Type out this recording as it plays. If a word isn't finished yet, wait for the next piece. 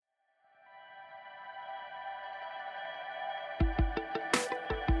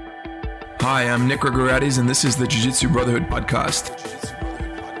Hi, I'm Nick Gregoriades, and this is the Jiu-Jitsu Brotherhood podcast,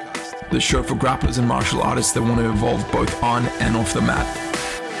 the show for grapplers and martial artists that want to evolve both on and off the mat.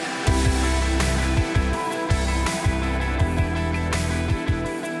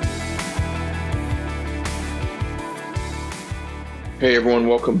 Hey everyone,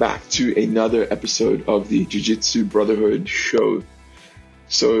 welcome back to another episode of the Jiu-Jitsu Brotherhood show.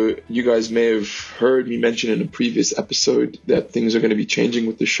 So you guys may have heard me mention in a previous episode that things are going to be changing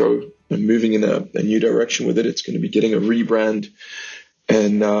with the show and moving in a new direction with it. It's going to be getting a rebrand,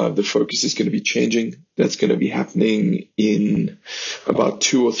 and the focus is going to be changing. That's going to be happening in about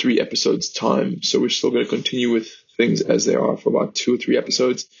 2 or 3 episodes time. So we're still going to continue with things as they are for about 2 or 3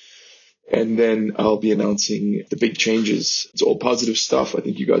 episodes. And then I'll be announcing the big changes. It's all positive stuff. I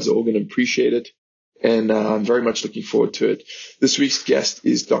think you guys are all going to appreciate it. And I'm very much looking forward to it. This week's guest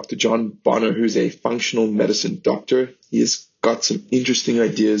is Dr. John Bonner, who's a functional medicine doctor. He has got some interesting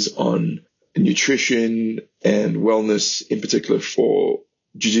ideas on nutrition and wellness, in particular for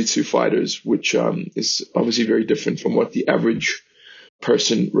jiu-jitsu fighters, which is obviously very different from what the average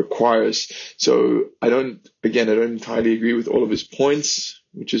person requires. So I don't entirely agree with all of his points,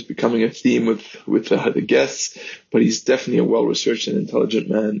 which is becoming a theme with the guests, but he's definitely a well-researched and intelligent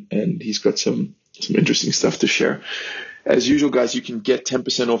man, and he's got some interesting stuff to share. As usual, guys, you can get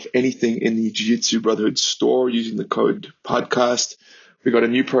 10% off anything in the Jiu-Jitsu Brotherhood store using the code podcast. We got a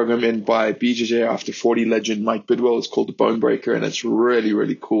new program in by BJJ After 40 legend Mike Bidwell. It's called the Bone Breaker, and it's really,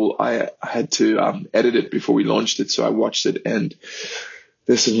 really cool. I had to edit it before we launched it, so I watched it, and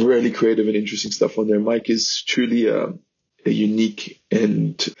there's some really creative and interesting stuff on there. Mike is truly a unique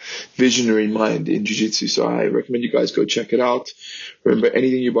and visionary mind in jiu-jitsu, so I recommend you guys go check it out. Remember,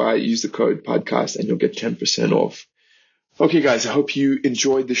 anything you buy, use the code podcast and you'll get 10% off. Okay, guys, I hope you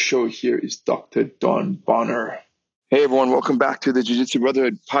enjoyed the show. Here is Dr. Don Bonner. Hey, everyone. Welcome back to the Jiu-Jitsu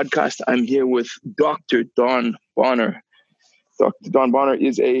Brotherhood podcast. I'm here with Dr. Don Bonner. Dr. Don Bonner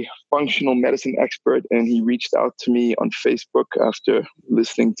is a functional medicine expert, and he reached out to me on Facebook after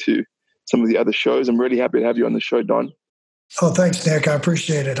listening to some of the other shows. I'm really happy to have you on the show, Don. Oh, thanks, Nick. I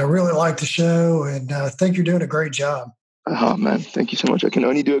appreciate it. I really like the show, and I think you're doing a great job. Oh, man. Thank you so much. I can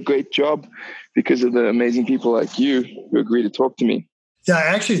only do a great job because of the amazing people like you who agree to talk to me. Yeah,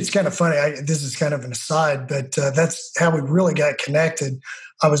 actually, it's kind of funny. This is kind of an aside, but that's how we really got connected.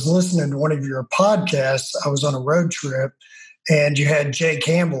 I was listening to one of your podcasts. I was on a road trip, and you had Jay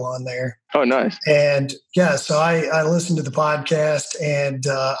Campbell on there. Oh, nice. And yeah, so I listened to the podcast, and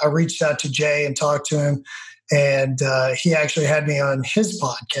I reached out to Jay and talked to him. And he actually had me on his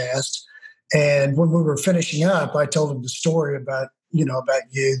podcast. And when we were finishing up, I told him the story about you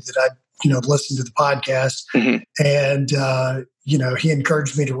that I'd listened to the podcast. Mm-hmm. And he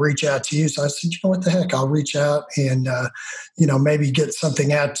encouraged me to reach out to you. So I said, what the heck, I'll reach out and maybe get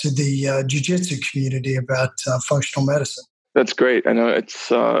something out to the jiu-jitsu community about functional medicine. That's great. I know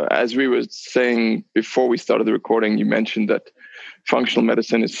it's as we were saying before we started the recording, you mentioned that functional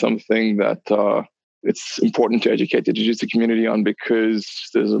medicine is something that it's important to educate the jiu-jitsu community on, because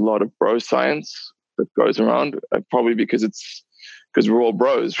there's a lot of bro science that goes around, probably because we're all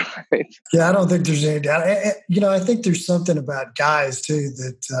bros, right? Yeah, I don't think there's any doubt. I think there's something about guys too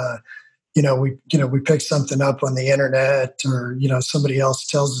that, we pick something up on the internet, or, somebody else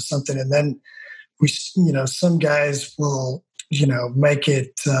tells us something, and then some guys will, make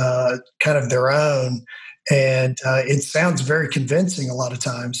it kind of their own. And it sounds very convincing a lot of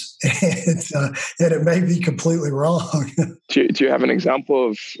times, and it may be completely wrong. Do you have an example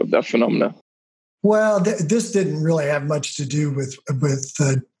of that phenomena? Well, this didn't really have much to do with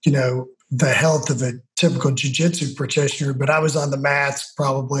the health of a typical jiu-jitsu practitioner, but I was on the mats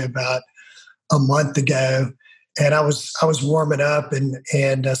probably about a month ago, and I was warming up, and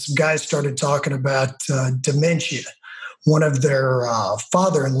some guys started talking about dementia. One of their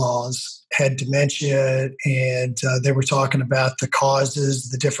father-in-laws had dementia, and they were talking about the causes,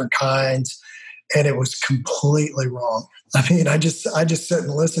 the different kinds, and it was completely wrong. I mean, I just sat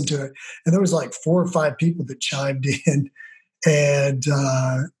and listened to it, and there was like 4 or 5 people that chimed in, and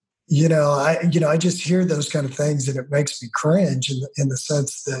I just hear those kind of things, and it makes me cringe in the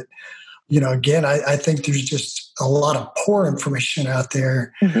sense that, again, I think there's just a lot of poor information out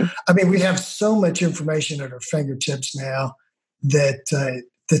there. Mm-hmm. I mean, we have so much information at our fingertips now that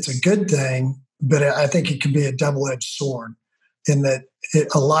that's a good thing, but I think it can be a double-edged sword in that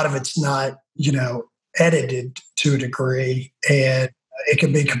a lot of it's not, edited to a degree, and it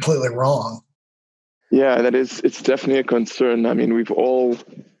can be completely wrong. Yeah, it's definitely a concern. I mean, we've all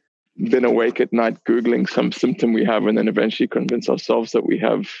been awake at night Googling some symptom we have and then eventually convince ourselves that we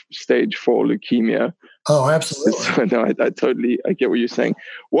have stage 4 leukemia. Oh, absolutely. So, no, I get what you're saying.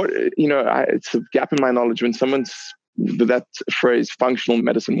 It's a gap in my knowledge when someone's that phrase functional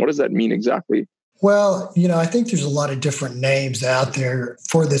medicine. What does that mean exactly? Well, I think there's a lot of different names out there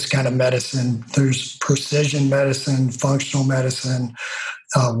for this kind of medicine. There's precision medicine, functional medicine,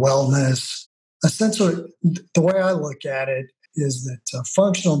 wellness. Essentially, the way I look at it is that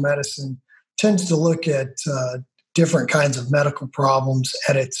functional medicine tends to look at different kinds of medical problems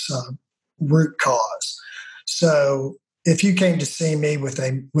at its root cause. So if you came to see me with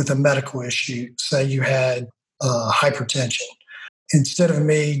a medical issue, say you had hypertension, instead of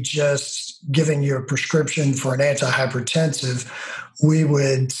me just giving you a prescription for an antihypertensive, we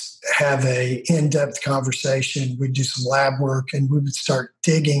would have an in-depth conversation. We'd do some lab work, and we would start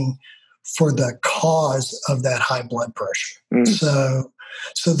digging for the cause of that high blood pressure. So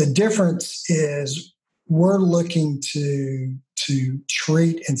the difference is we're looking to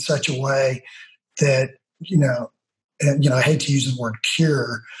treat in such a way that, I hate to use the word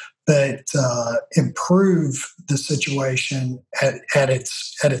cure, but improve the situation at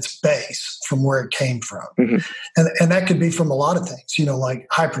its base from where it came from. Mm-hmm. And that could be from a lot of things, like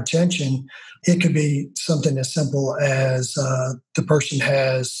hypertension. It could be something as simple as the person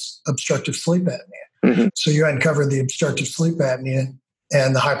has obstructive sleep apnea. Mm-hmm. So you uncover the obstructive sleep apnea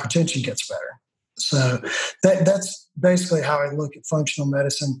and the hypertension gets better. So that's basically how I look at functional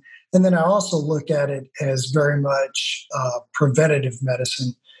medicine. And then I also look at it as very much preventative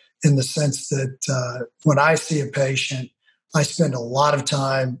medicine, in the sense that when I see a patient, I spend a lot of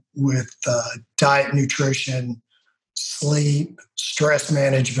time with diet, nutrition, sleep, stress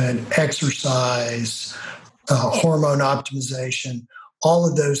management, exercise, hormone optimization. All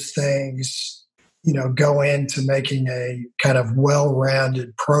of those things, go into making a kind of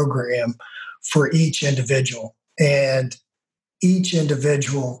well-rounded program for each individual. And each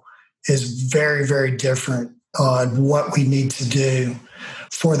individual is very, very different on what we need to do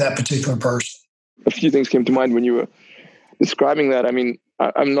for that particular person. A few things came to mind when you were describing that. I mean,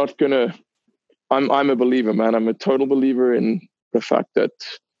 I'm a believer, man. I'm a total believer in the fact that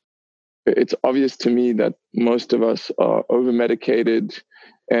it's obvious to me that most of us are over-medicated,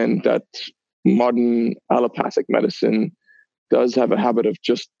 and that modern allopathic medicine does have a habit of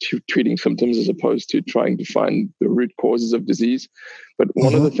just treating symptoms as opposed to trying to find the root causes of disease. But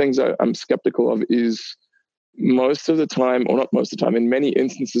one of the things I'm skeptical of is most of the time, or not most of the time, in many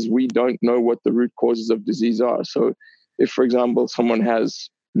instances, we don't know what the root causes of disease are. So if, for example, someone has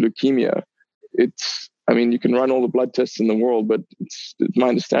leukemia, you can run all the blood tests in the world, but it's my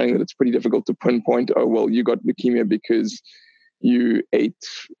understanding that it's pretty difficult to pinpoint, you got leukemia because you ate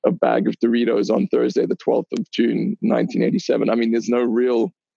a bag of Doritos on Thursday, the 12th of June, 1987. I mean, there's no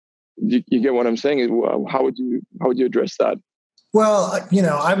real, you get what I'm saying? How would you address that? Well,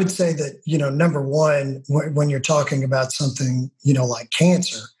 I would say that, number one, when you're talking about something, like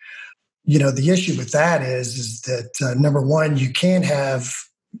cancer, the issue with that is that, number one, you can have,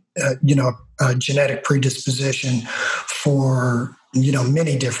 a genetic predisposition for,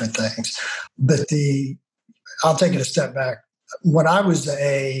 many different things. But I'll take it a step back. When I was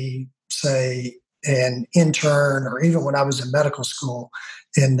an intern, or even when I was in medical school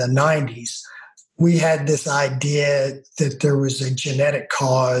in the 90s, we had this idea that there was a genetic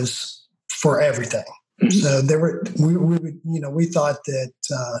cause for everything. Mm-hmm. So we thought that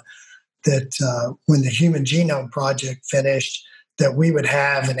when the Human Genome Project finished, that we would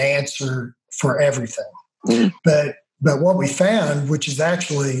have an answer for everything. Mm-hmm. But what we found, which is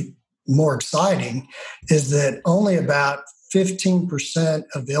actually more exciting, is that only about 15%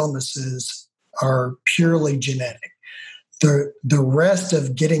 of illnesses are purely genetic. The rest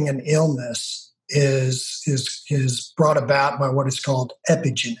of getting an illness is brought about by what is called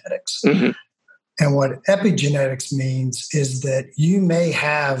epigenetics. Mm-hmm. And what epigenetics means is that you may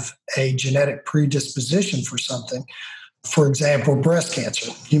have a genetic predisposition for something. For example, breast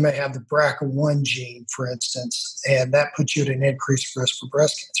cancer. You may have the BRCA1 gene, for instance, and that puts you at an increased risk for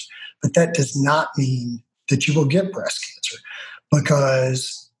breast cancer. But that does not mean that you will get breast cancer,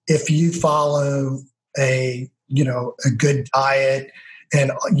 because if you follow a good diet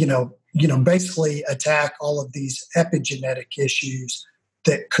and basically attack all of these epigenetic issues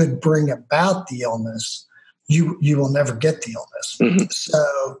that could bring about the illness, you will never get the illness. Mm-hmm.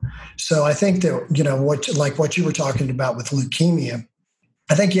 So I think that, what you were talking about with leukemia,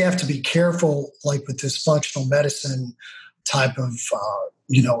 I think you have to be careful, like with this functional medicine type of,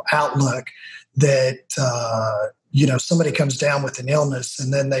 outlook, that somebody comes down with an illness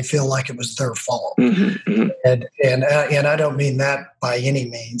and then they feel like it was their fault. Mm-hmm, mm-hmm. And I don't mean that by any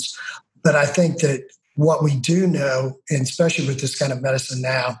means, but I think that what we do know, and especially with this kind of medicine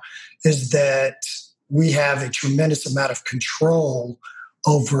now, is that we have a tremendous amount of control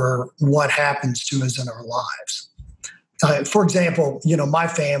over what happens to us in our lives. For example, my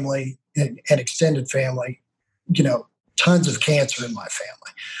family and extended family, tons of cancer in my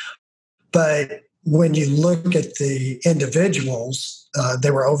family. But when you look at the individuals,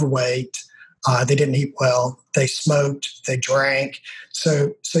 they were overweight, they didn't eat well, they smoked, they drank.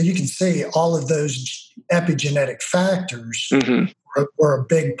 So you can see all of those epigenetic factors were a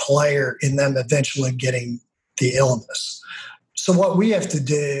big player in them eventually getting the illness. So what we have to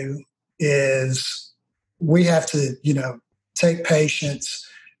do is we have to, take patients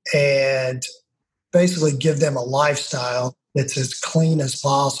and basically give them a lifestyle that's as clean as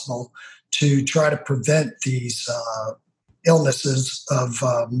possible to try to prevent these illnesses of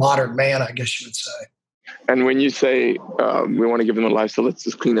modern man, I guess you would say. And when you say we want to give them a lifestyle that's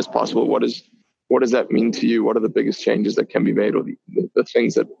as clean as possible, what does that mean to you? What are the biggest changes that can be made, or the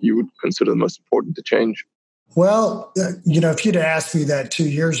things that you would consider the most important to change? Well, if you'd asked me that 2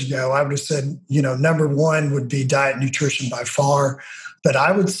 years ago, I would have said, number one would be diet and nutrition by far. But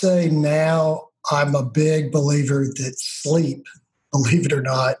I would say now I'm a big believer that sleep, believe it or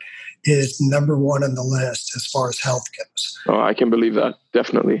not, is number one on the list as far as health goes. Oh, I can believe that.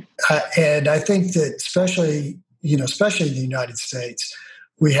 Definitely. And I think that especially in the United States,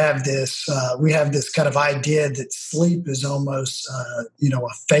 we have this kind of idea that sleep is almost, a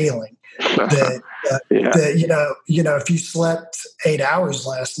failing. That if you slept 8 hours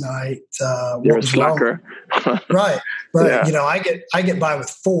last night, you're a slacker. Right. Yeah. I get by with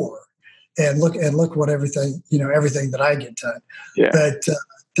 4, and look what everything that I get done. Yeah. But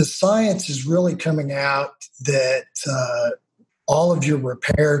the science is really coming out that all of your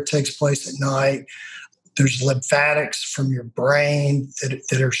repair takes place at night. There's lymphatics from your brain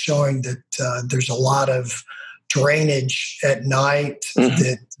that are showing that there's a lot of drainage at night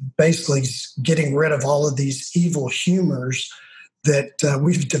that basically is getting rid of all of these evil humors that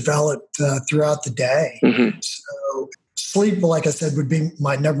we've developed throughout the day. So sleep, like I said, would be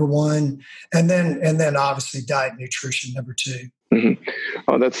my number one, and then obviously diet and nutrition number 2.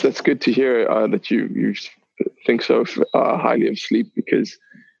 Oh, that's good to hear that you think so highly of sleep, because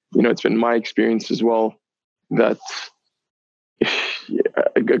it's been my experience as well that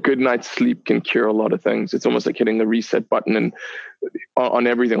a good night's sleep can cure a lot of things. It's almost like hitting the reset button and on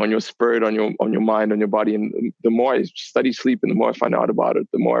everything, on your spirit, on your mind, on your body. And the more I study sleep and the more I find out about it,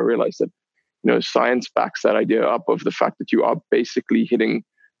 the more I realize that science backs that idea up of the fact that you are basically hitting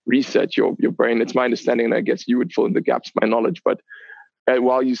reset your brain. It's my understanding, and I guess you would fill in the gaps, my knowledge, but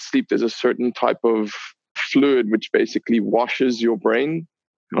while you sleep, there's a certain type of fluid which basically washes your brain,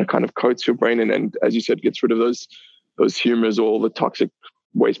 kind of coats your brain, and as you said, gets rid of those humors, all the toxic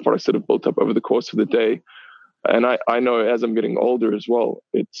waste products that have built up over the course of the day. And I know as I'm getting older as well,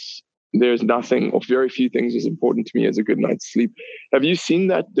 there's nothing or very few things as important to me as a good night's sleep. Have you seen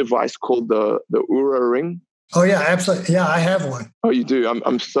that device called the Oura Ring? Oh yeah, absolutely. Yeah, I have one. Oh, you do?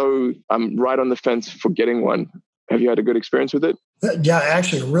 I'm right on the fence for getting one. Have you had a good experience with it? Yeah,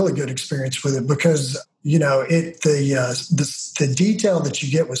 actually, a really good experience with it, because the detail that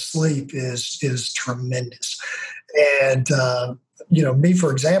you get with sleep is tremendous. And me,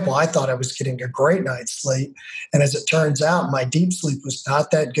 for example, I thought I was getting a great night's sleep, and as it turns out, my deep sleep was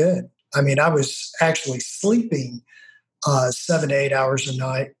not that good. I mean, I was actually sleeping 7 to 8 hours a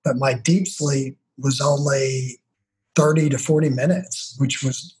night, but my deep sleep was only 30 to 40 minutes, which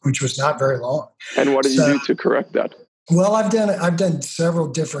was not very long. And what did you do to correct that? Well, I've done several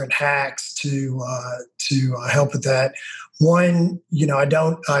different hacks to help with that. One,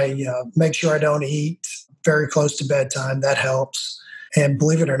 I make sure I don't eat very close to bedtime. That helps. And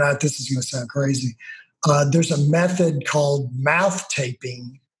believe it or not, this is going to sound crazy. There's a method called mouth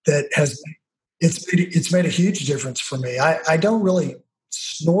taping that it's made a huge difference for me. I don't really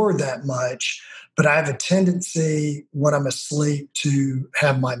snore that much, but I have a tendency when I'm asleep to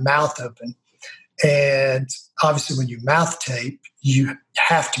have my mouth open. And obviously when you mouth tape, you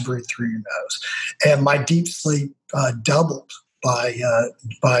have to breathe through your nose. And my deep sleep doubled by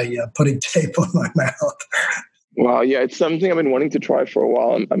putting tape on my mouth. Wow. Yeah. It's something I've been wanting to try for a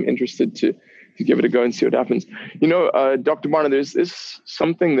while. I'm interested to give it a go and see what happens. Dr. Barna, there's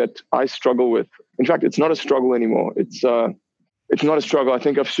something that I struggle with. In fact, it's not a struggle anymore. It's not a struggle. I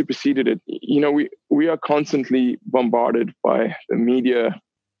think I've superseded it. We are constantly bombarded by the media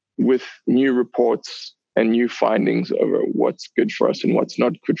with new reports and new findings over what's good for us and what's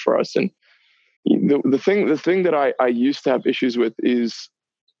not good for us. And the thing that I used to have issues with is,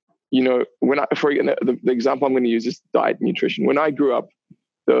 the example I'm going to use is diet and nutrition. When I grew up,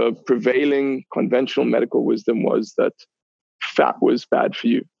 the prevailing conventional medical wisdom was that fat was bad for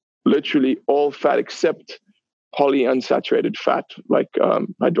you. Literally all fat except polyunsaturated fat, like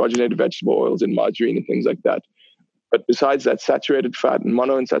hydrogenated vegetable oils and margarine and things like that. But besides that, saturated fat and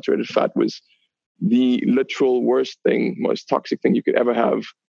monounsaturated fat was the literal worst thing, most toxic thing you could ever have.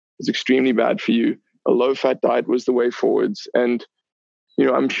 It's extremely bad for you. A low-fat diet was the way forwards. And,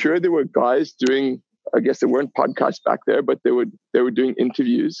 I'm sure there were guys doing, I guess there weren't podcasts back there, but they were doing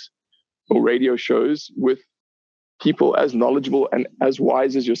interviews or radio shows with people as knowledgeable and as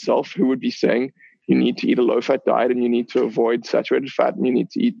wise as yourself who would be saying, you need to eat a low-fat diet and you need to avoid saturated fat and you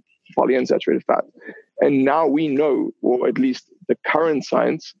need to eat polyunsaturated fat. And now we know, or at least the current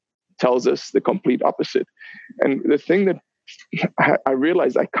science tells us the complete opposite. And the thing that I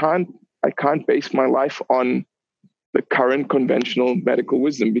realized, I can't base my life on the current conventional medical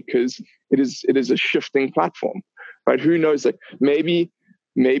wisdom because it is a shifting platform, right? Who knows? Like maybe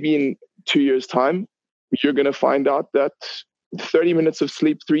in 2 years' time, you're going to find out that 30 minutes of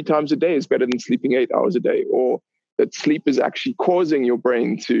sleep 3 times a day is better than sleeping 8 hours a day, or that sleep is actually causing your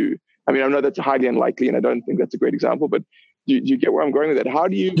brain to. I mean, I know that's highly unlikely, and I don't think that's a great example, but you get where I'm going with that? How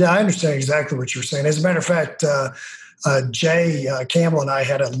do you? Yeah, I understand exactly what you're saying. As a matter of fact, Jay Campbell and I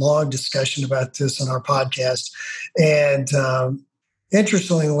had a long discussion about this on our podcast. And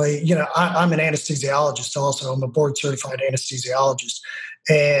interestingly, I'm an anesthesiologist also. I'm a board certified anesthesiologist.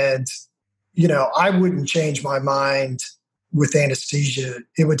 And, I wouldn't change my mind with anesthesia.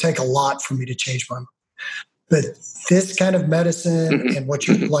 It would take a lot for me to change my mind. But this kind of medicine and what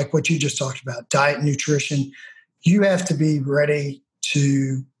you just talked about, diet and nutrition, you have to be ready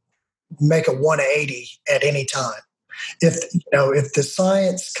to make a 180 at any time. If the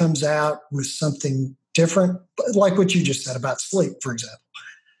science comes out with something different, like what you just said about sleep, for example,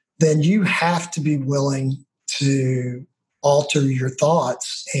 then you have to be willing to alter your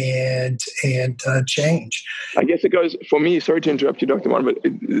thoughts and change. I guess it goes for me. Sorry to interrupt you, Dr. Martin, but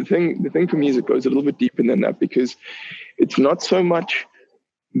the thing for me is it goes a little bit deeper than that, because it's not so much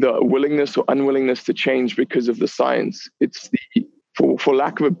the willingness or unwillingness to change because of the science. It's the for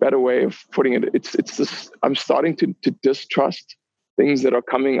lack of a better way of putting it, it's this. I'm starting to distrust things that are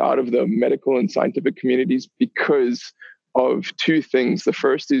coming out of the medical and scientific communities because of 2 things. The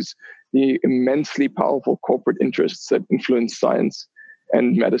first is the immensely powerful corporate interests that influence science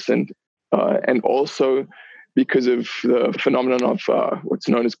and medicine, and also because of the phenomenon of what's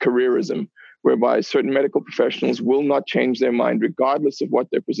known as careerism, whereby certain medical professionals will not change their mind regardless of what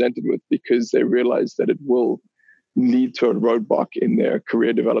they're presented with, because they realize that it will lead to a roadblock in their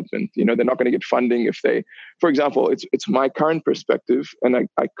career development. They're not going to get funding if they, for example, it's my current perspective, and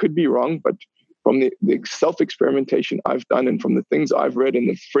I could be wrong, but from the self-experimentation I've done and from the things I've read in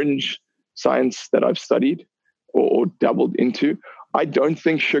the fringe science that I've studied or dabbled into, I don't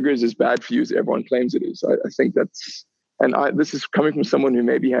think sugar is as bad for you as everyone claims it is. I think that's, and this is coming from someone who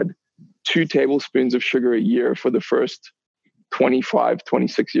maybe had 2 tablespoons of sugar a year for the first 25,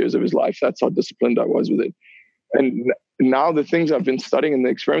 26 years of his life. That's how disciplined I was with it. And now the things I've been studying and the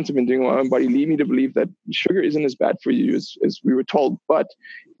experiments I've been doing on my own body lead me to believe that sugar isn't as bad for you as we were told. But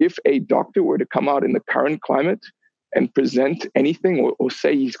if a doctor were to come out in the current climate and present anything or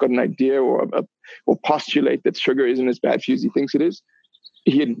say he's got an idea or postulate that sugar isn't as bad for you as he thinks it is,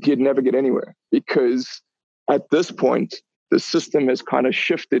 he'd never get anywhere, because at this point, the system has kind of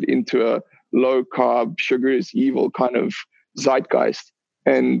shifted into a low carb, sugar is evil kind of zeitgeist.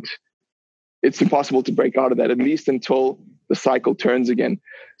 And it's impossible to break out of that, at least until the cycle turns again.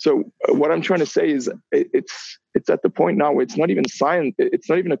 So what I'm trying to say is it's at the point now where it's not even science. It's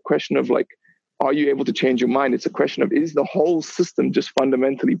not even a question of like, are you able to change your mind? It's a question of, is the whole system just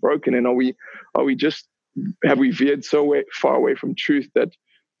fundamentally broken? And have we veered so far away from truth that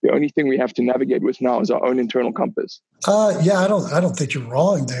the only thing we have to navigate with now is our own internal compass? Yeah, I don't think you're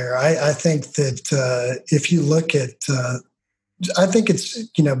wrong there. I think that if you look at, I think it's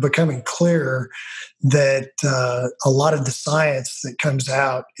becoming clearer that a lot of the science that comes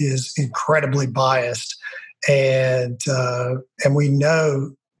out is incredibly biased, and we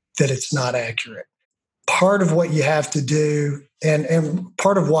know that it's not accurate. Part of what you have to do, and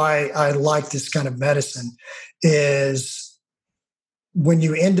part of why I like this kind of medicine, is when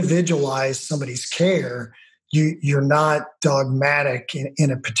you individualize somebody's care, you're not dogmatic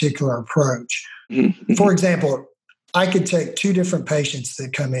in a particular approach. Mm-hmm. For example, I could take 2 different patients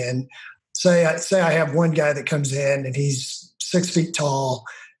that come in. Say I have one guy that comes in and he's 6 feet tall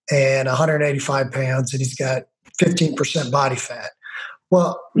and 185 pounds and he's got 15% body fat.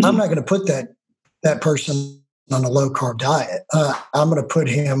 Well, I'm not going to put that that person on a low carb diet. I'm going to put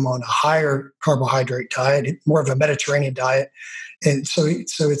him on a higher carbohydrate diet, more of a Mediterranean diet, and so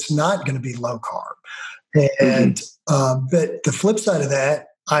it's not going to be low carb. And but the flip side of that,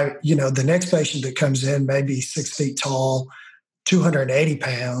 the next patient that comes in may be 6 feet tall, 280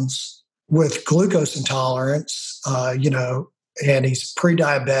 pounds with glucose intolerance, and he's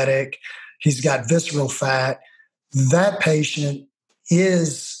pre-diabetic, he's got visceral fat. That patient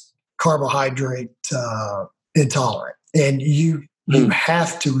is carbohydrate intolerant, and you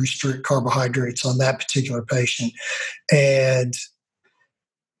have to restrict carbohydrates on that particular patient. And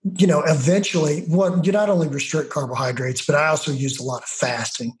eventually, you not only restrict carbohydrates, but I also use a lot of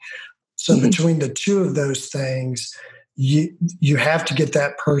fasting. So between the two of those things, you have to get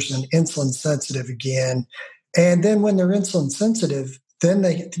that person insulin sensitive again. And then when they're insulin sensitive, then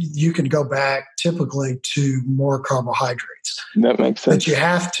you can go back typically to more carbohydrates. That makes sense. But you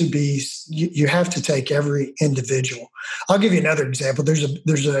have to take every individual. I'll give you another example. There's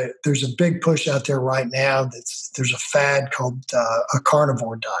a big push out there right now. There's a fad called a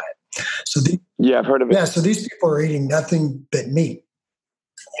carnivore diet. So I've heard of it. Yeah, so these people are eating nothing but meat.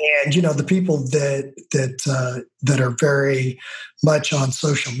 And the people that are very much on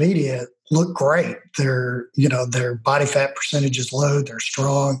social media look great. Their body fat percentage is low. They're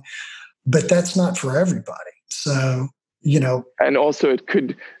strong, but that's not for everybody. So and also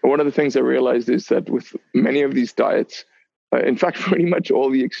one of the things I realized is that with many of these diets, in fact, pretty much all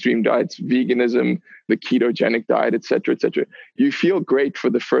the extreme diets, veganism, the ketogenic diet, et cetera, you feel great for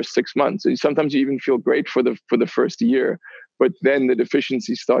the first 6 months. And sometimes you even feel great for the first year. But then the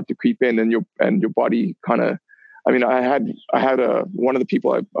deficiencies start to creep in, and your body kind of. I mean, I had one of the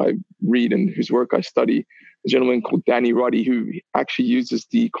people I read and whose work I study, a gentleman called Danny Roddy, who actually uses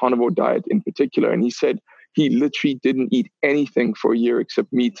the carnivore diet in particular, and he said he literally didn't eat anything for a year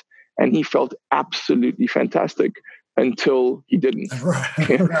except meat, and he felt absolutely fantastic until he didn't. Right.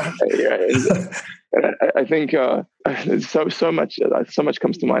 And I think so much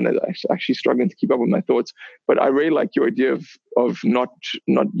comes to mind. I'm actually struggling to keep up with my thoughts, but I really like your idea of not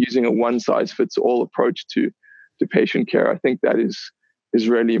using a one size fits all approach to patient care. I think that is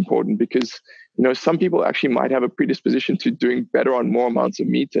really important because some people actually might have a predisposition to doing better on more amounts of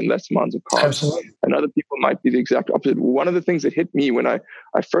meat and less amounts of carbs. Absolutely. And other people might be the exact opposite. One of the things that hit me when I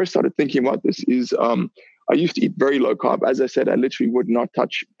first started thinking about this is I used to eat very low carb. As I said, I literally would not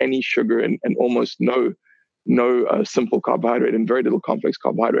touch any sugar and almost no simple carbohydrate and very little complex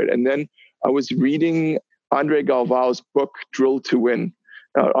carbohydrate. And then I was reading Andre Galvao's book, Drill to Win.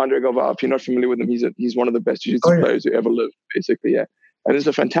 Andre Galvao, if you're not familiar with him, he's one of the best jiu-jitsu players who ever lived, basically. Yeah. And it's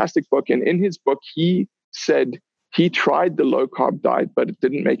a fantastic book. And in his book, he said he tried the low carb diet, but it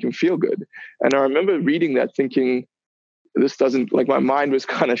didn't make him feel good. And I remember reading that thinking, this doesn't, like, my mind was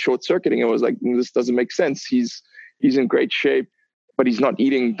kind of short circuiting. It was like, this doesn't make sense. He's in great shape, but he's not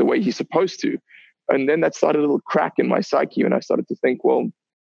eating the way he's supposed to. And then that started a little crack in my psyche. And I started to think, well,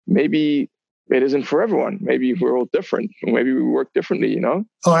 maybe it isn't for everyone. Maybe we're all different. Maybe we work differently,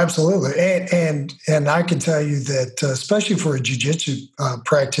 Oh, absolutely. And I can tell you that, especially for a jiu-jitsu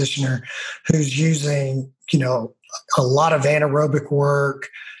practitioner who's using, a lot of anaerobic work,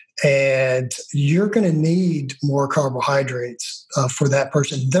 and you're going to need more carbohydrates for that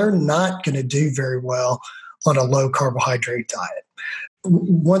person. They're not going to do very well on a low carbohydrate diet.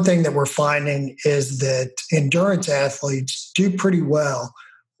 One thing that we're finding is that endurance athletes do pretty well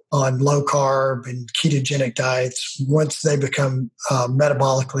on low carb and ketogenic diets once they become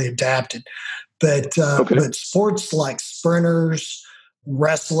metabolically adapted. But sports like sprinters,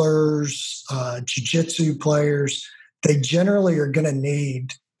 wrestlers, jiu-jitsu players, they generally are going to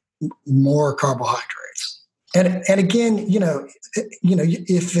need more carbohydrates. And again,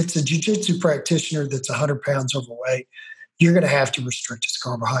 if it's a jiu-jitsu practitioner that's 100 pounds overweight, you're going to have to restrict his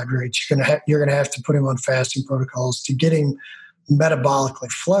carbohydrates. You're going to have to put him on fasting protocols to get him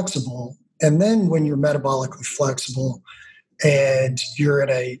metabolically flexible. And then when you're metabolically flexible and you're at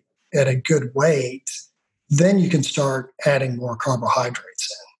a good weight, then you can start adding more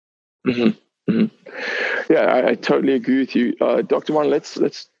carbohydrates in. Mm-hmm. Mm-hmm. Yeah, I totally agree with you. Dr. Barton,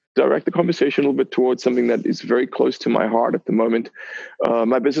 let's direct the conversation a little bit towards something that is very close to my heart at the moment.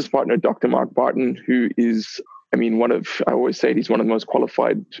 My business partner, Dr. Mark Barton, who is, I always say he's one of the most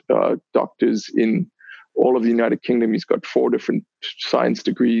qualified doctors in all of the United Kingdom. He's got 4 different science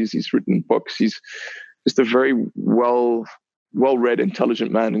degrees. He's written books. He's just a very well-read,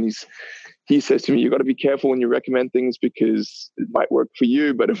 intelligent man. And he says to me, you got to be careful when you recommend things because it might work for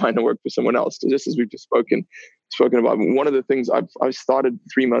you, but it might not work for someone else. So just as we've just spoken about, one of the things I started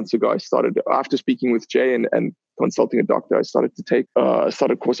 3 months ago, I started after speaking with Jay and consulting a doctor, I started to take a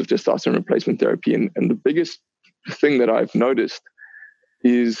course of testosterone replacement therapy. And the biggest thing that I've noticed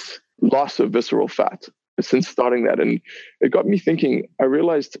is loss of visceral fat since starting that. And it got me thinking. I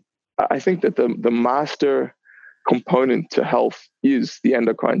realized, I think that the master component to health is the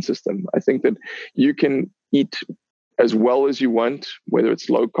endocrine system. I think that you can eat as well as you want, whether it's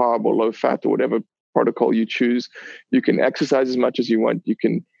low carb or low fat or whatever protocol you choose. You can exercise as much as you want. You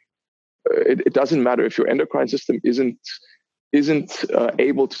can. It doesn't matter if your endocrine system isn't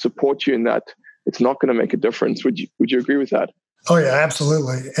able to support you in that. It's not going to make a difference. Would you agree with that? Oh yeah,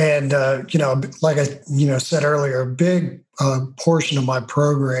 absolutely. And like I said earlier, a big portion of my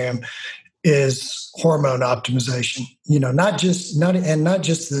program is hormone optimization. Not just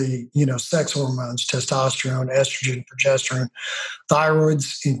the sex hormones, testosterone, estrogen, progesterone.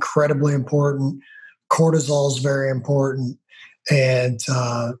 Thyroid's incredibly important. Cortisol is very important, and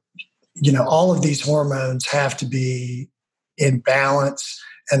all of these hormones have to be in balance,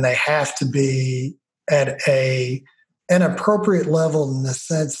 and they have to be at an appropriate level in the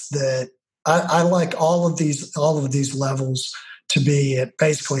sense that I like all of these levels to be at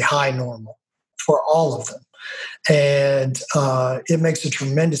basically high normal for all of them, and it makes a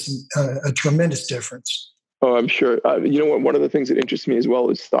tremendous difference. Oh, I'm sure. One of the things that interests me as well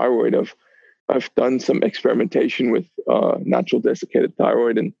is thyroid. I've done some experimentation with natural desiccated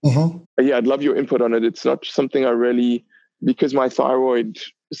thyroid, and I'd love your input on it. It's not something I really, because my thyroid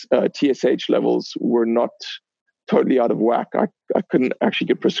TSH levels were not totally out of whack. I couldn't actually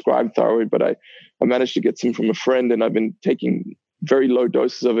get prescribed thyroid, but I managed to get some from a friend, and I've been taking very low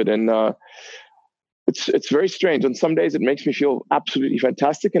doses of it. And it's very strange. On some days it makes me feel absolutely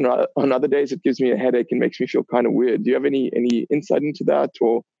fantastic, and on other days it gives me a headache and makes me feel kind of weird. Do you have any insight into that?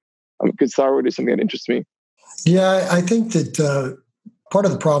 Or because thyroid is something that interests me. Yeah, I think that part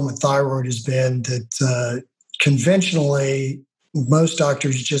of the problem with thyroid has been that conventionally most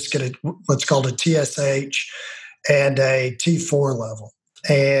doctors just get what's called a TSH and a T4 level.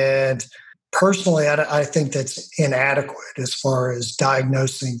 And personally, I think that's inadequate as far as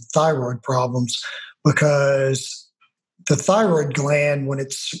diagnosing thyroid problems, because the thyroid gland, when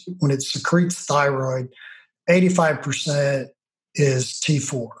it secretes thyroid, 85% is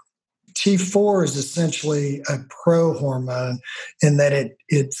T4. T4 is essentially a pro-hormone in that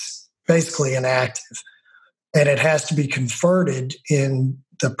it's basically inactive, and it has to be converted in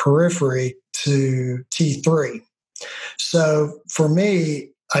the periphery to T3. So for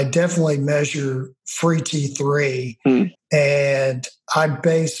me, I definitely measure free T3, and I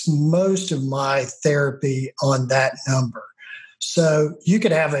base most of my therapy on that number. So you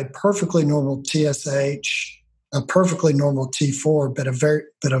could have a perfectly normal TSH, a perfectly normal T4, but a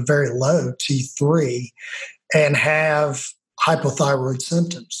very low T3, and have hypothyroid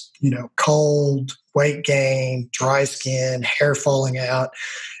symptoms, cold, weight gain, dry skin, hair falling out.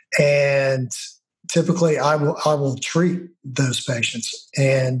 And typically I will treat those patients,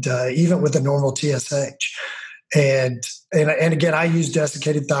 and even with a normal TSH. And again, I use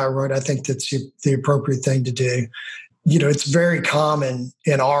desiccated thyroid. I think that's the appropriate thing to do. It's very common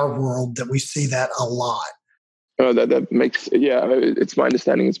in our world that we see that a lot. Oh, that makes, it's my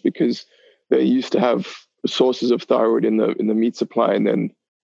understanding it's because they used to have sources of thyroid in the meat supply. And then,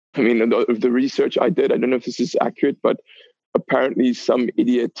 the research I did, I don't know if this is accurate, but apparently some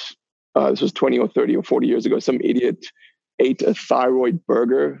idiot, this was 20 or 30 or 40 years ago, some idiot ate a thyroid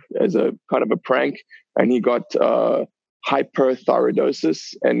burger as a kind of a prank, and he got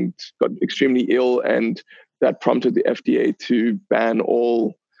hyperthyroidosis and got extremely ill, and that prompted the FDA to ban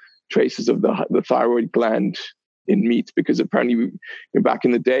all traces of the thyroid gland in meat, because apparently back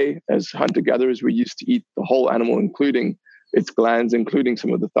in the day as hunter-gatherers, we used to eat the whole animal, including its glands, including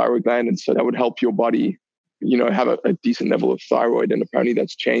some of the thyroid gland, and so that would help your body have a decent level of thyroid. And apparently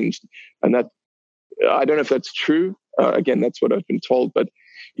that's changed, and that I don't know if that's true. Again, that's what I've been told, but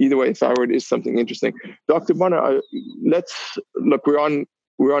either way, thyroid is something interesting. Dr. Bonner, let's look. We're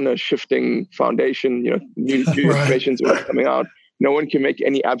on a shifting foundation. New information's always coming out. No one can make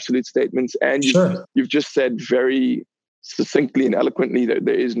any absolute statements, and you've just said very succinctly and eloquently that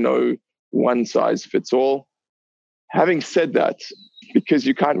there is no one size fits all. Having said that, because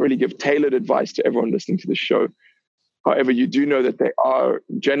you can't really give tailored advice to everyone listening to the show, however, you do know that they are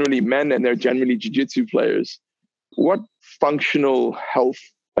generally men and they're generally jiu-jitsu players. What functional health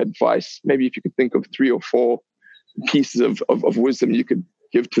advice, maybe if you could think of 3 or 4 pieces of wisdom you could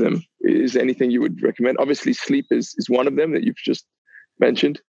give to them, is there anything you would recommend? Obviously, sleep is one of them that you've just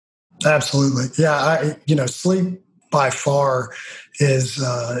mentioned. Absolutely. Yeah. Sleep by far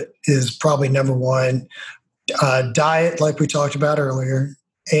is probably number one. Diet, like we talked about earlier,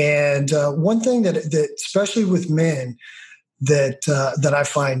 And one thing that especially with men, that I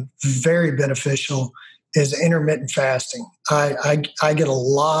find very beneficial is intermittent fasting. I get a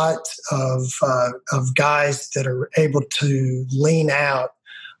lot of guys that are able to lean out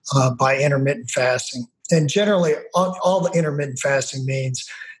by intermittent fasting. And generally, all the intermittent fasting means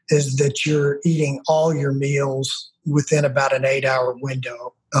is that you're eating all your meals within about an 8-hour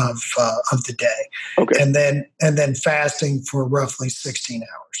window of the day, Okay. and then fasting for roughly 16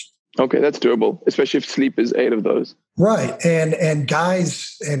 hours. Okay, that's doable, especially if sleep is 8 of those. Right, and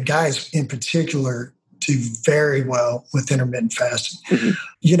guys in particular do very well with intermittent fasting.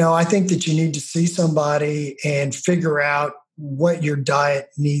 Mm-hmm. I think that you need to see somebody and figure out what your diet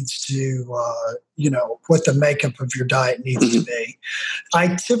needs to, what the makeup of your diet needs Mm-hmm. to be.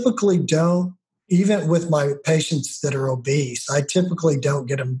 I typically don't, even with my patients that are obese, I typically don't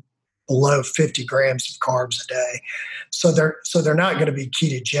get them below 50 grams of carbs a day. So they're not going to be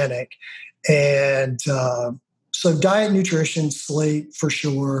ketogenic. And so diet, nutrition, sleep for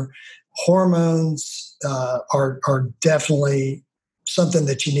sure. Hormones are definitely something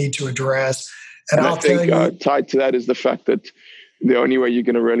that you need to address. And I think tied to that is the fact that the only way you're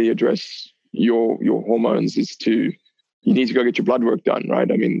going to really address your hormones is you need to go get your blood work done,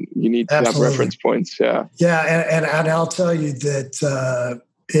 right? I mean, you need to have reference points. Yeah. Yeah. And I'll tell you that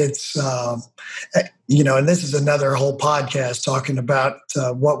it's, and this is another whole podcast talking about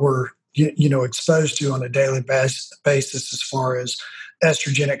what we're, exposed to on a daily basis as far as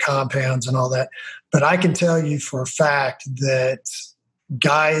estrogenic compounds and all that. But I can tell you for a fact that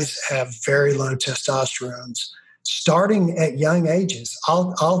guys have very low testosterone starting at young ages.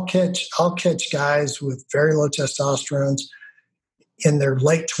 I'll catch guys with very low testosterone in their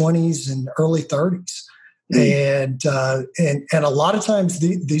late 20s and early 30s. And a lot of times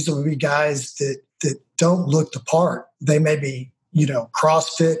these will be guys that don't look the part. They may be,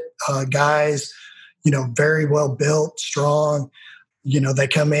 CrossFit guys, very well built, strong. They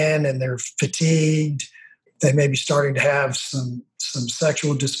come in and they're fatigued. They may be starting to have some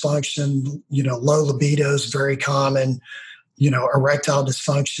sexual dysfunction. Low libido is very common. Erectile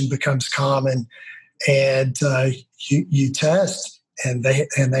dysfunction becomes common, and you test, and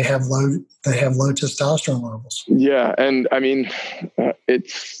they have low testosterone levels. Yeah, and I mean,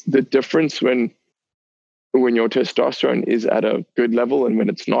 it's the difference when your testosterone is at a good level and when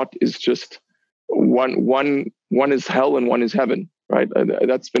it's not is just one is hell and one is heaven, right?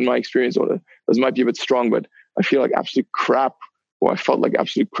 That's been my experience. Or those might be a bit strong, but I feel like absolute crap, or I felt like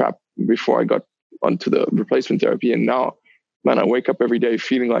absolute crap before I got onto the replacement therapy, and now, man, I wake up every day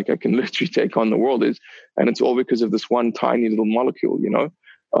feeling like I can literally take on the world. And it's all because of this one tiny little molecule,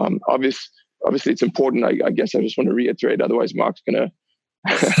 Obviously, it's important. I guess I just want to reiterate. Otherwise, Mark's he's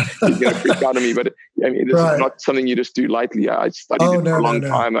gonna freak out on me. But I mean, this is not something you just do lightly. I studied it for a long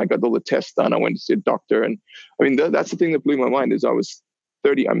time. I got all the tests done. I went to see a doctor, and I mean, that's the thing that blew my mind. Is I'm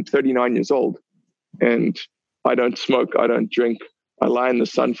 39 years old, and I don't smoke. I don't drink. I lie in the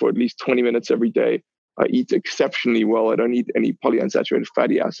sun for at least 20 minutes every day. I eat exceptionally well. I don't eat any polyunsaturated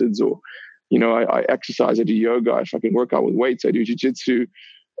fatty acids, or I exercise. I do yoga. I fucking work out with weights. I do jiu-jitsu.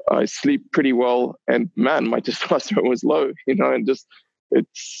 I sleep pretty well, and man, my testosterone was low, and just it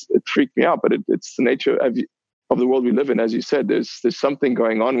freaked me out. But it's the nature of the world we live in. As you said, there's something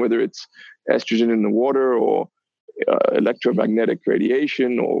going on, whether it's estrogen in the water or electromagnetic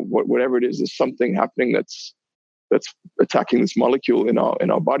radiation or whatever it is. There's something happening that's attacking this molecule in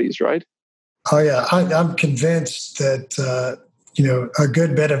our bodies, right? Oh yeah, I'm convinced that a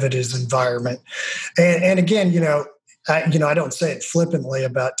good bit of it is environment, and again, I don't say it flippantly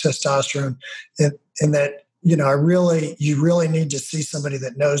about testosterone, in that you really need to see somebody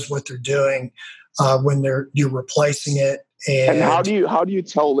that knows what they're doing when you're replacing it. And how do you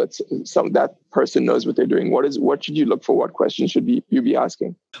tell that that person knows what they're doing? What should you look for? What questions should you be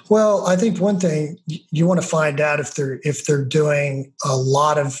asking? Well, I think one thing you want to find out if they're doing a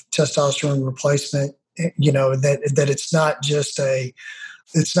lot of testosterone replacement. That it's not just a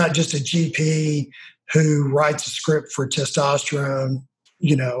GP who writes a script for testosterone,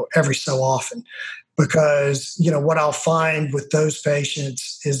 every so often, because what I'll find with those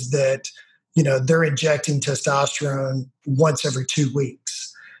patients is that they're injecting testosterone once every 2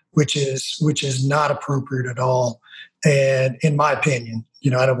 weeks, which is not appropriate at all. And in my opinion,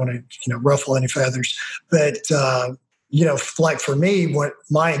 I don't want to ruffle any feathers, but like for me, what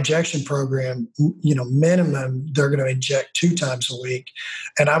my injection program, minimum, they're going to inject 2 times a week.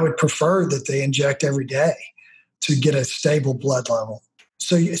 And I would prefer that they inject every day to get a stable blood level.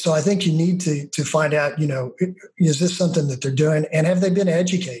 So I think you need to find out, is this something that they're doing, and have they been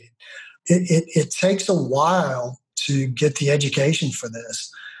educated? It takes a while to get the education for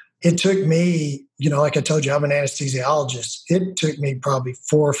this. It took me, like I told you, I'm an anesthesiologist. It took me probably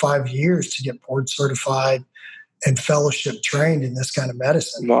 4 or 5 years to get board certified and fellowship trained in this kind of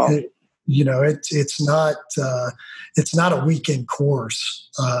medicine. Wow. It's not a weekend course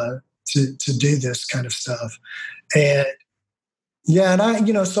to do this kind of stuff. And yeah,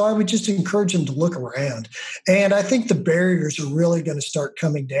 and so I would just encourage them to look around. And I think the barriers are really going to start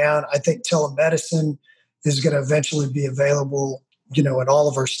coming down. I think telemedicine is going to eventually be available, in all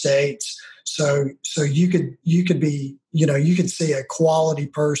of our states. So you could be, you could see a quality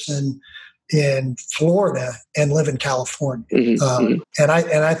person in Florida and live in California. And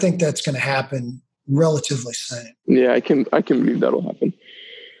I think that's going to happen relatively soon. Yeah, I can believe that'll happen.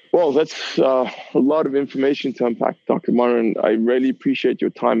 Well, that's a lot of information to unpack, Dr. Bonner, and I really appreciate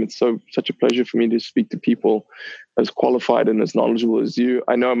your time. It's such a pleasure for me to speak to people as qualified and as knowledgeable as you.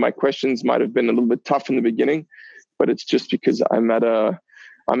 I know my questions might have been a little bit tough in the beginning, but it's just because I'm at a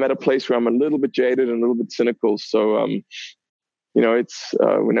place where I'm a little bit jaded and a little bit cynical. So, it's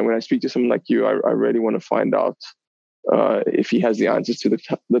when I speak to someone like you, I really want to find out if he has the answers to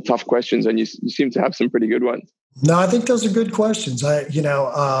the tough questions, and you seem to have some pretty good ones. No, I think those are good questions. I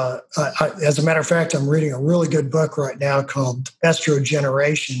as a matter of fact, I'm reading a really good book right now called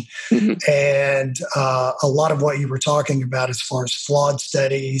Estrogeneration. And a lot of what you were talking about as far as flawed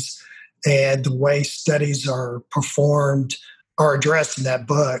studies and the way studies are performed are addressed in that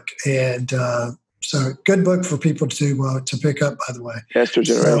book. And so good book for people to pick up, by the way.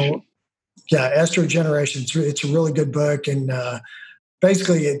 Estrogeneration. Estrogeneration. It's a really good book. And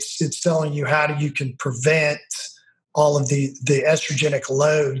basically, it's telling you how you can prevent all of the estrogenic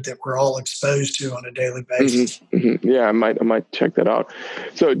load that we're all exposed to on a daily basis. Yeah, I might check that out.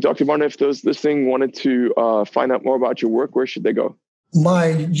 So, Dr. Bonner, if those listening wanted to find out more about your work, where should they go?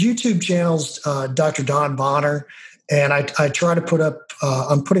 My YouTube channel's Dr. Don Bonner, and I try to put up.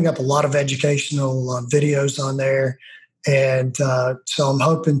 I'm putting up a lot of educational videos on there. And so I'm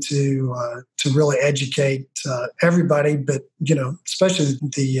hoping to really educate everybody, but especially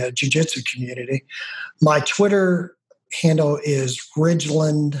the jiu-jitsu community. My Twitter handle is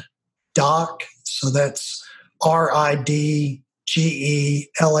Ridgeland Doc, so that's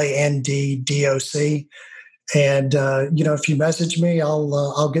RIDGELANDDOC. And if you message me,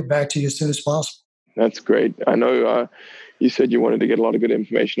 I'll get back to you as soon as possible. That's great. I know you said you wanted to get a lot of good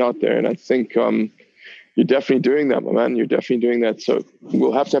information out there, and I think. You're definitely doing that, my man. You're definitely doing that. So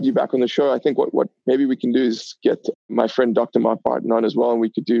we'll have to have you back on the show. I think what maybe we can do is get my friend Dr. Mark Barton on as well, and we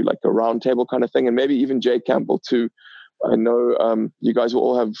could do like a roundtable kind of thing, and maybe even Jay Campbell too. I know you guys will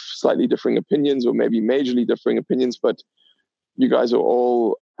all have slightly differing opinions, or maybe majorly differing opinions, but you guys are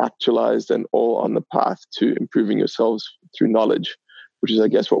all actualized and all on the path to improving yourselves through knowledge, which is, I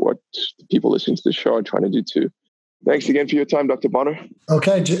guess, what the people listening to the show are trying to do too. Thanks again for your time, Dr. Bonner.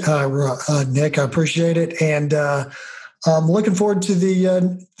 Okay, Nick, I appreciate it. And I'm looking forward to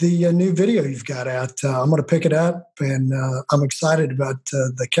the new video you've got out. I'm going to pick it up, and I'm excited about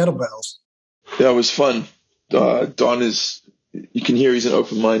the kettlebells. Yeah, it was fun. Don you can hear he's an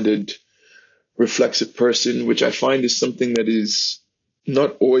open-minded, reflexive person, which I find is something that is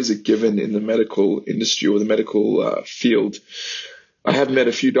not always a given in the medical industry or the medical field. I have met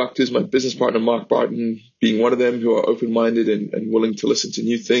a few doctors, my business partner, Mark Barton, being one of them, who are open-minded and willing to listen to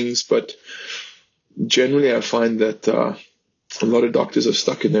new things. But generally, I find that a lot of doctors are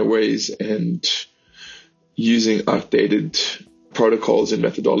stuck in their ways and using outdated protocols and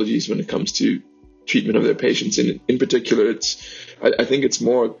methodologies when it comes to treatment of their patients. And in particular, I think it's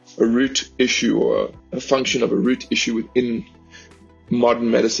more a root issue or a function of a root issue within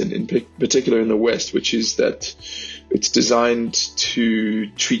modern medicine, in particular in the West, which is that it's designed to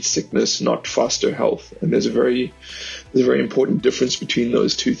treat sickness, not foster health. And there's a very important difference between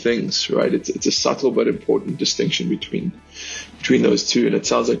those two things, right? It's a subtle but important distinction between those two. And it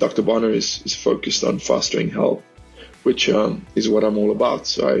sounds like Dr. Bonner is focused on fostering health, which is what I'm all about.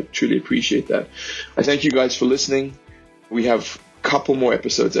 So I truly appreciate that. I thank you guys for listening. We have a couple more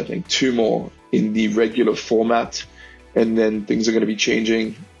episodes, I think 2 more in the regular format. And then things are going to be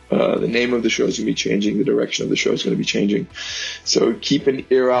changing. The name of the show is going to be changing. The direction of the show is going to be changing. So keep an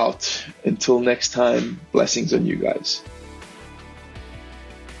ear out. Until next time, blessings on you guys.